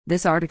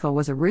This article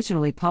was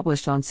originally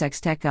published on Sex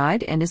Tech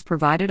Guide and is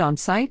provided on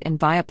site and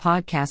via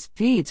podcast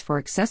feeds for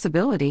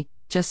accessibility.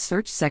 Just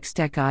search Sex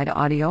Tech Guide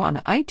Audio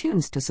on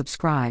iTunes to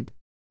subscribe.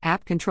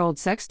 App-controlled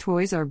sex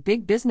toys are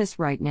big business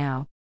right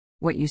now.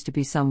 What used to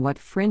be somewhat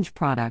fringe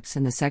products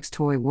in the sex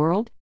toy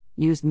world,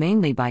 used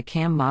mainly by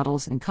cam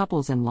models and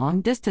couples in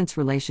long-distance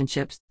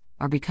relationships,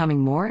 are becoming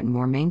more and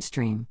more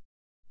mainstream.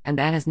 And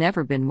that has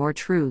never been more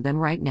true than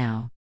right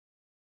now.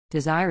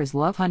 Desire is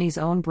Lovehoney's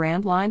own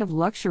brand line of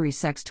luxury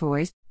sex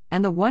toys,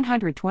 and the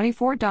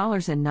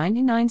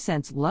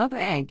 $124.99 Love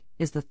Egg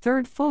is the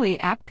third fully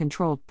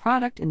app-controlled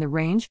product in the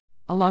range,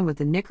 along with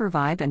the Knicker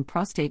Vibe and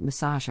Prostate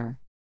Massager.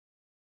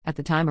 At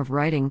the time of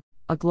writing,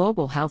 a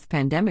global health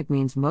pandemic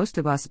means most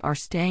of us are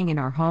staying in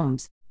our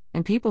homes,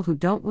 and people who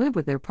don't live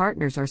with their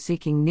partners are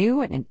seeking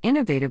new and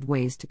innovative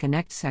ways to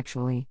connect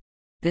sexually.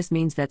 This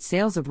means that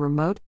sales of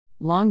remote,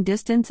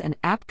 long-distance, and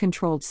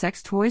app-controlled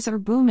sex toys are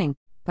booming,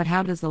 but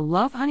how does the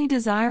Lovehoney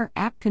Desire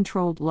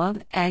app-controlled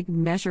Love Egg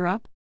measure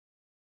up?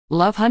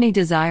 Lovehoney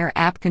Desire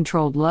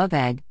app-controlled Love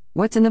Egg,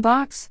 what's in the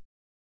box?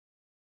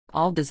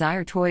 All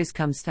Desire toys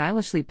come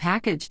stylishly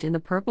packaged in the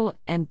purple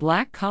and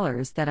black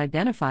colors that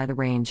identify the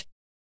range.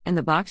 In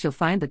the box you'll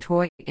find the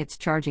toy, its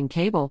charging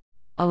cable,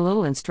 a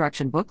little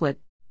instruction booklet,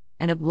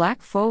 and a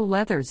black faux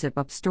leather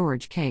zip-up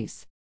storage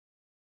case.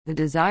 The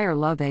Desire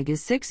Love Egg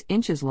is 6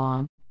 inches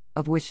long,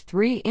 of which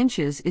 3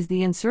 inches is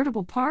the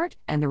insertable part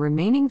and the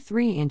remaining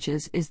 3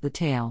 inches is the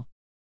tail.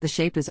 The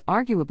shape is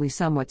arguably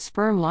somewhat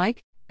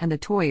sperm-like, and the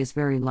toy is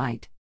very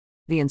light.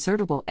 The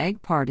insertable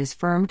egg part is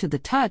firm to the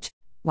touch,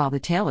 while the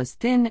tail is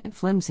thin and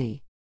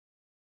flimsy.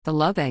 The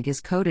Love Egg is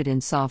coated in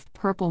soft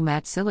purple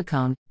matte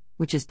silicone,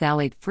 which is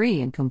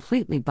phthalate-free and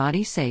completely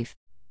body-safe,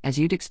 as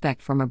you'd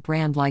expect from a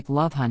brand like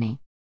Lovehoney.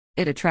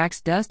 It attracts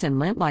dust and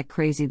lint like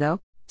crazy though,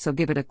 so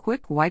give it a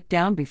quick wipe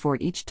down before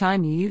each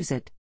time you use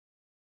it.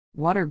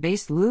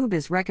 Water-based lube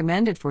is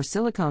recommended for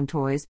silicone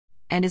toys,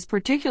 and is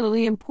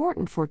particularly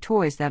important for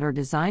toys that are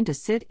designed to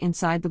sit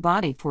inside the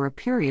body for a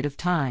period of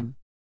time.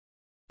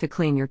 To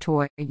clean your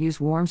toy, use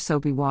warm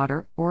soapy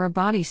water or a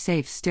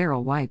body-safe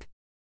sterile wipe.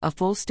 A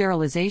full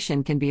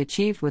sterilization can be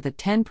achieved with a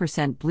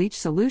 10% bleach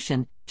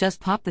solution. Just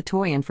pop the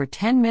toy in for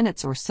 10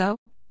 minutes or so,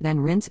 then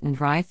rinse and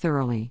dry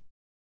thoroughly.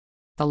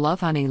 The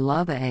Lovehoney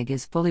Love Egg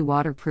is fully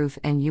waterproof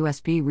and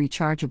USB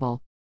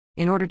rechargeable.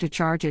 In order to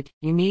charge it,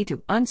 you need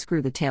to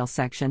unscrew the tail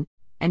section,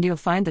 and you'll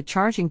find the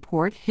charging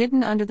port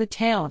hidden under the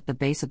tail at the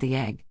base of the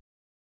egg.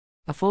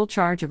 A full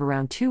charge of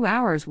around 2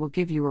 hours will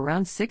give you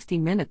around 60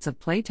 minutes of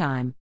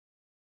playtime.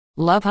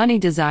 Lovehoney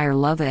Desire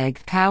Love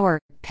Egg Power,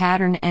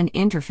 Pattern and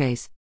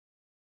Interface.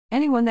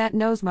 Anyone that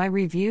knows my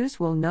reviews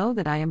will know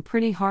that I am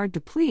pretty hard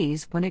to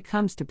please when it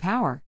comes to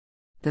power.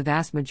 The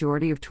vast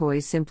majority of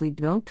toys simply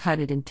don't cut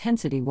it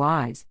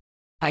intensity-wise.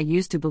 I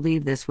used to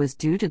believe this was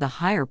due to the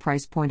higher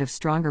price point of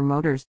stronger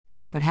motors,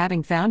 but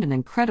having found an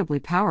incredibly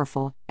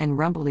powerful and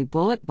rumbly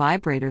bullet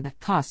vibrator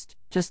that costs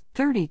just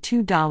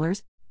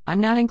 $32,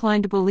 I'm not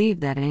inclined to believe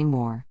that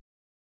anymore.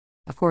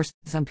 Of course,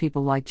 some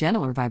people like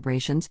gentler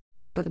vibrations,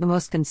 but the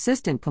most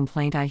consistent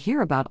complaint I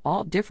hear about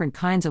all different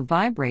kinds of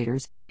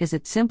vibrators is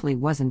it simply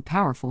wasn't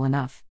powerful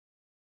enough.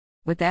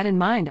 With that in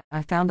mind,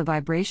 I found the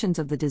vibrations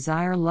of the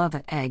Desire Love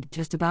Egg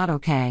just about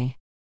okay.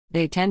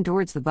 They tend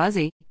towards the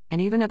buzzy, and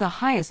even at the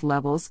highest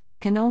levels,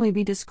 can only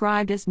be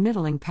described as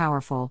middling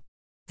powerful.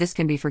 This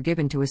can be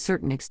forgiven to a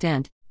certain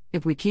extent,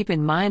 if we keep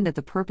in mind that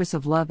the purpose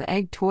of Love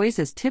Egg toys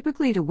is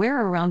typically to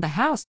wear around the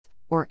house,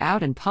 or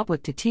out in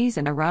public to tease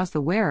and arouse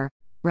the wearer,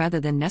 rather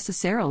than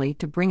necessarily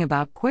to bring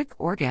about quick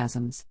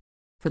orgasms.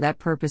 For that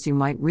purpose you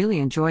might really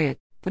enjoy it,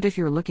 but if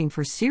you're looking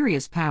for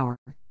serious power,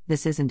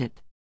 this isn't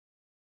it.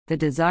 The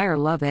Desire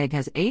Love Egg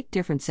has 8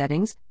 different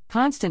settings,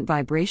 constant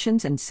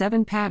vibrations and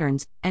 7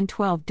 patterns, and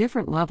 12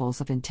 different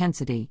levels of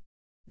intensity.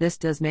 This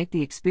does make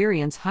the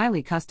experience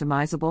highly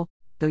customizable,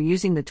 though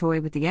using the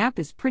toy with the app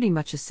is pretty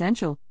much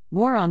essential.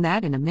 More on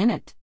that in a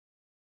minute.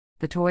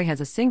 The toy has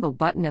a single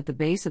button at the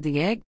base of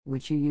the egg,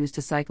 which you use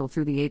to cycle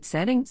through the 8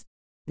 settings.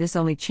 This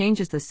only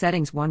changes the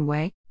settings one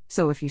way,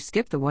 so if you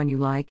skip the one you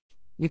like,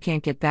 you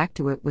can't get back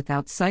to it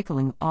without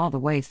cycling all the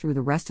way through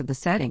the rest of the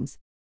settings.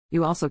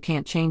 You also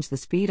can't change the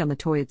speed on the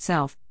toy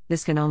itself.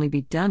 This can only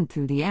be done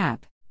through the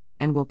app,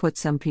 and will put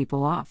some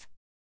people off.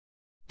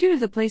 Due to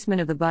the placement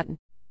of the button,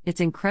 it's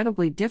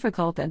incredibly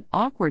difficult and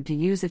awkward to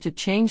use it to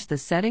change the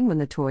setting when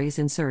the toy is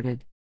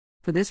inserted.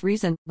 For this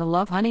reason, the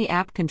Lovehoney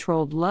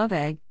app-controlled Love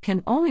Egg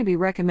can only be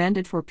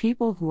recommended for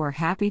people who are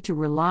happy to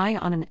rely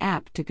on an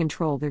app to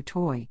control their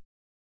toy.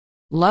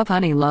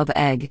 Lovehoney Love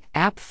Egg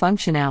App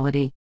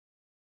Functionality.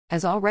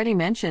 As already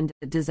mentioned,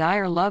 the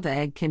Desire Love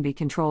Egg can be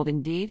controlled.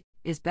 Indeed,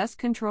 is best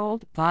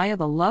controlled via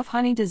the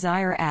Lovehoney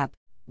Desire app,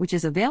 which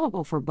is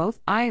available for both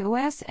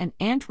iOS and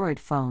Android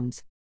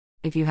phones.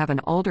 If you have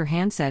an older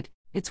handset,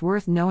 it's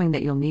worth knowing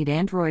that you'll need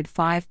Android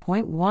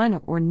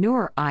 5.1 or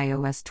newer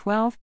iOS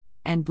 12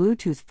 and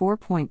Bluetooth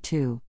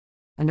 4.2.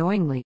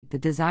 Annoyingly, the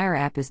Desire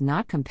app is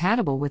not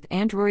compatible with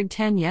Android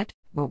 10 yet,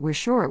 but we're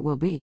sure it will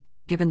be,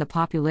 given the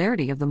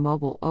popularity of the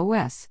mobile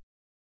OS.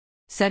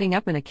 Setting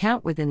up an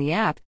account within the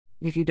app,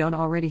 If you don't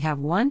already have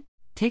one,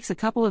 takes a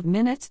couple of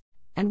minutes,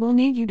 and we'll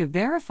need you to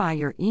verify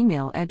your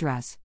email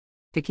address.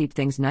 To keep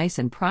things nice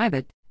and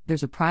private,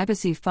 there's a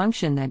privacy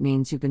function that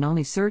means you can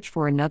only search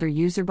for another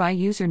user by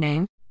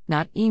username,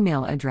 not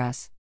email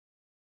address.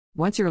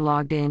 Once you're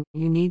logged in,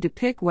 you need to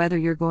pick whether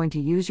you're going to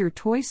use your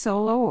toy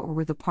solo or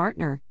with a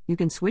partner. You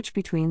can switch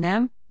between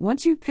them.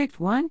 Once you've picked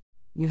one,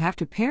 you have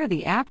to pair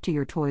the app to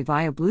your toy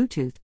via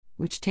Bluetooth,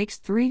 which takes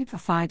 3 to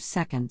 5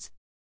 seconds.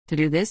 To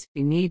do this,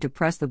 you need to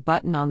press the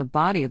button on the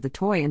body of the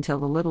toy until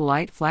the little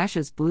light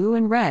flashes blue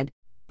and red,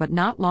 but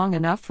not long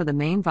enough for the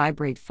main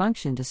vibrate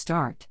function to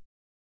start.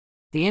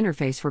 The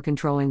interface for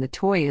controlling the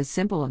toy is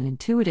simple and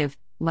intuitive.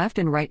 Left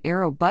and right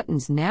arrow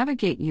buttons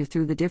navigate you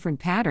through the different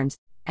patterns,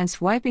 and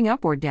swiping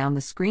up or down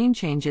the screen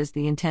changes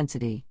the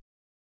intensity.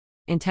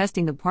 In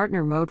testing the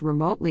partner mode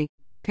remotely,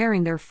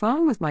 pairing their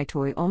phone with my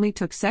toy only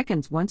took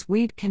seconds once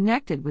we'd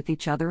connected with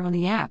each other on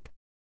the app.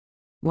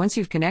 Once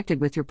you've connected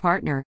with your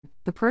partner,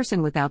 the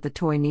person without the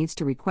toy needs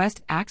to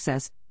request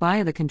access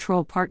via the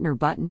Control Partner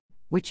button,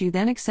 which you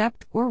then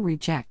accept or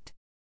reject.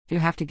 You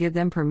have to give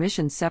them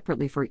permission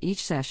separately for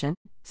each session,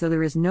 so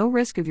there is no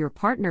risk of your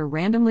partner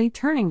randomly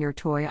turning your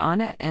toy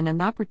on at an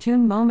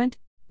opportune moment,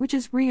 which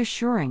is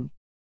reassuring.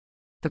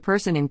 The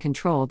person in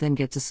control then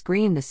gets a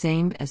screen the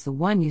same as the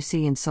one you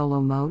see in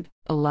solo mode,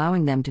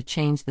 allowing them to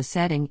change the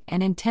setting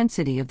and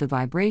intensity of the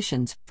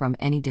vibrations from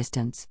any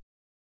distance.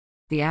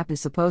 The app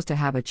is supposed to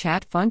have a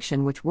chat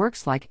function which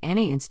works like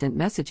any instant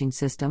messaging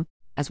system,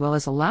 as well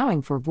as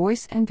allowing for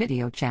voice and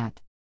video chat.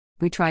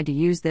 We tried to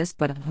use this,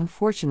 but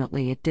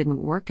unfortunately it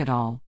didn't work at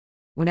all.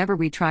 Whenever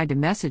we tried to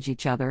message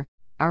each other,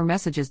 our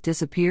messages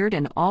disappeared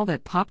and all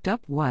that popped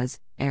up was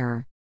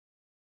error.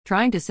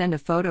 Trying to send a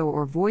photo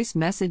or voice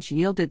message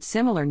yielded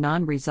similar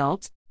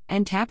non-results,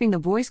 and tapping the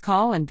voice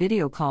call and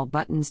video call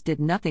buttons did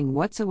nothing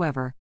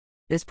whatsoever.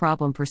 This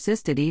problem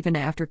persisted even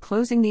after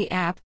closing the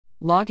app,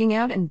 logging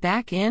out and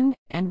back in,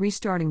 and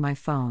restarting my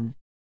phone.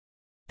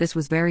 This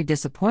was very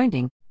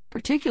disappointing,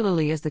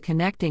 particularly as the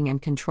connecting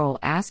and control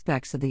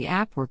aspects of the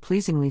app were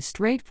pleasingly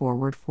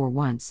straightforward for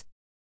once.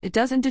 It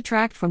doesn't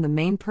detract from the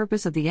main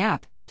purpose of the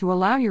app, to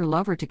allow your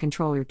lover to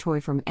control your toy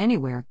from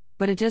anywhere,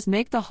 but it does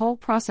make the whole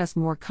process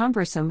more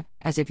cumbersome,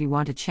 as if you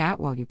want to chat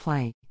while you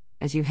play,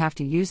 as you have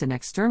to use an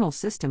external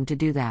system to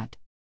do that.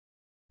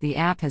 The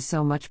app has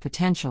so much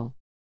potential.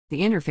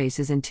 The interface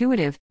is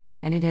intuitive,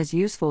 and it has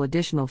useful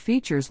additional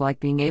features like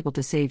being able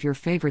to save your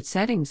favorite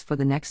settings for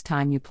the next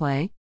time you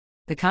play.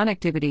 The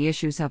connectivity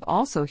issues have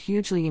also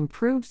hugely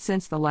improved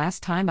since the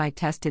last time I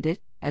tested it,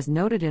 as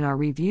noted in our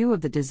review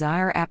of the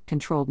Desire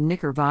app-controlled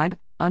Nicker Vibe.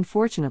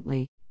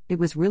 Unfortunately, it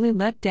was really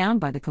let down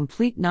by the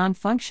complete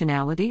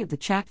non-functionality of the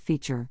chat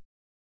feature.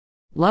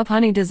 Love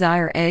Honey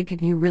Desire Egg,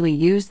 can you really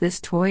use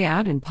this toy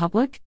out in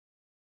public?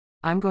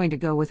 I'm going to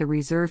go with a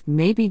reserved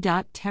maybe.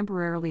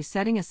 Temporarily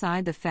setting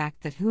aside the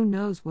fact that who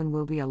knows when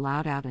we'll be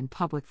allowed out in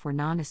public for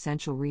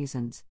non-essential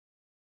reasons.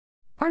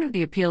 Part of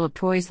the appeal of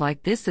toys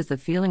like this is the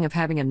feeling of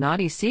having a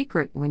naughty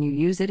secret when you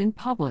use it in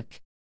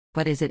public.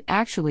 But is it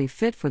actually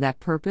fit for that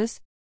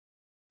purpose?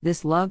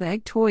 This Love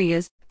Egg toy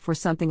is, for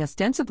something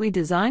ostensibly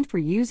designed for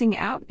using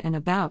out and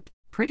about,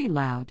 pretty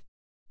loud.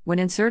 When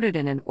inserted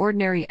in an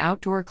ordinary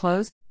outdoor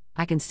clothes,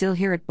 I can still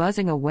hear it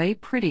buzzing away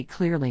pretty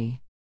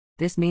clearly.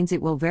 This means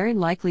it will very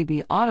likely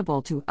be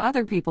audible to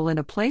other people in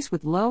a place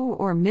with low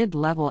or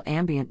mid-level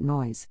ambient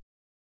noise.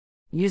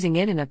 Using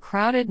it in a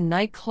crowded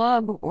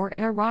nightclub or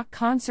a rock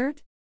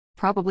concert?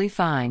 Probably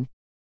fine.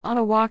 On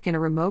a walk in a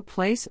remote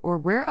place or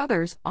where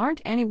others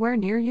aren't anywhere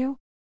near you?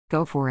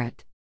 Go for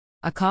it.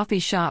 A coffee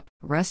shop,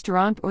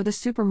 restaurant, or the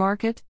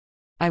supermarket?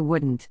 I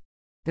wouldn't.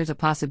 There's a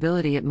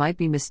possibility it might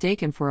be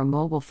mistaken for a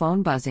mobile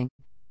phone buzzing,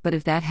 but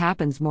if that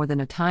happens more than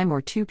a time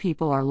or two,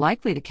 people are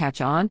likely to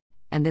catch on,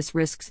 and this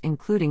risks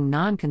including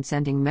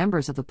non-consenting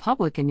members of the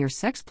public in your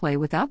sex play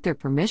without their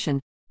permission,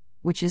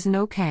 which isn't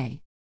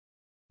okay.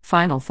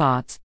 Final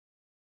thoughts.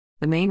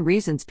 The main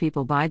reasons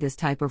people buy this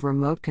type of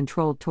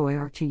remote-controlled toy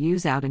are to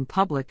use out in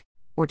public,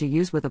 or to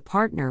use with a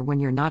partner when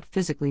you're not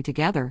physically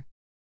together.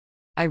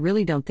 I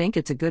really don't think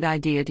it's a good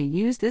idea to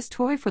use this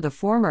toy for the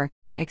former,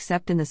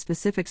 except in the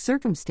specific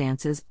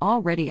circumstances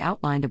already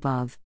outlined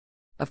above.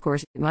 Of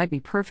course, it might be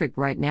perfect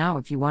right now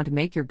if you want to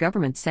make your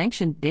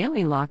government-sanctioned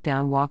daily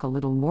lockdown walk a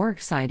little more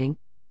exciting.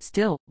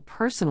 Still,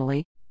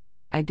 personally,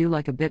 I do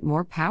like a bit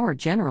more power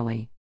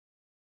generally.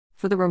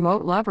 For the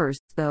remote lovers,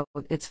 though,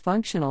 it's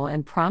functional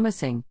and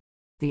promising.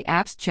 The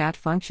app's chat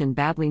function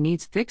badly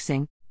needs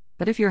fixing,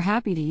 but if you're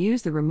happy to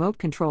use the remote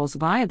controls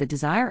via the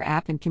Desire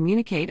app and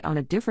communicate on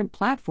a different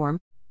platform,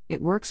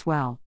 it works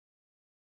well.